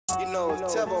You know,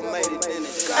 Tebo made it, didn't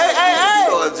it? Hey!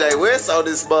 You know if JayWest on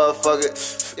this motherfucker,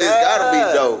 it's gotta be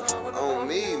dope. On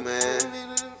me, man.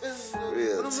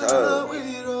 Real tough.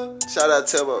 Shout out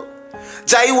Tebo.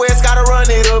 JayWest gotta run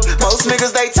it up. Most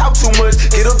niggas they talk too much.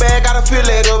 Get a bag, gotta fill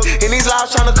it up. And these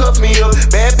lies tryna cuff me up.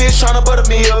 Bad bitch tryna butter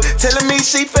me up. Telling me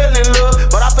she fell in love,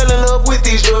 but I fell in love with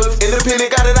these drugs.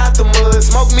 Independent got it out the mud.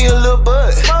 Smoke me a little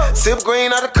bud. Sip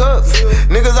green out of cups.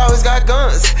 Niggas always got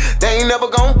guns. They ain't never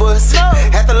gon' bust.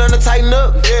 Have to learn to tighten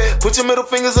up. Put your middle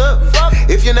fingers up.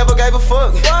 If you never gave a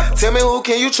fuck, tell me who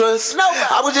can you trust?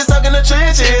 I was just stuck in the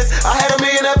trenches. I had a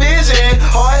millionaire vision.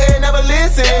 Hard head never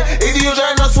listen. Either you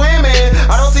drink or swimming.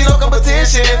 I don't see no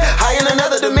competition. High in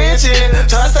another dimension.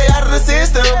 Tryna stay out of the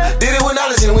system. Did it with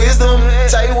knowledge and wisdom.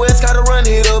 JayWest gotta run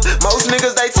it up. Most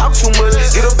niggas they talk too much.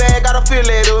 Get a bag, gotta fill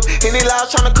it up. Any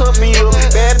lies tryna cuff me up.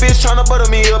 Bad bitch tryna butter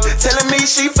me up. Telling me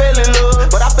she fell in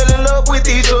love, but I fell in love with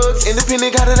these drugs.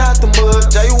 Independent got it out the mud.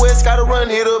 JayWest gotta run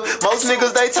it up. Most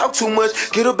niggas they talk too much.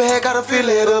 Get a bag, gotta fill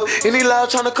it up. Any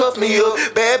lies tryna cuff me up.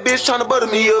 Bad bitch tryna butter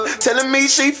me up. Telling me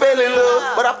she fell in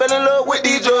love, but I fell in love with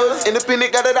these drugs.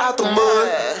 Independent got it out the mud.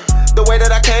 The way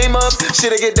that I came up,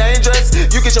 shit'll get dangerous.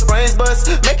 You get your brains bust,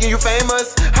 making you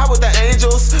famous. How with the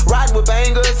angels, riding with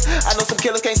bangers. I know some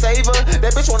killers can't save her.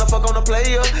 That bitch wanna fuck on a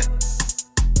player.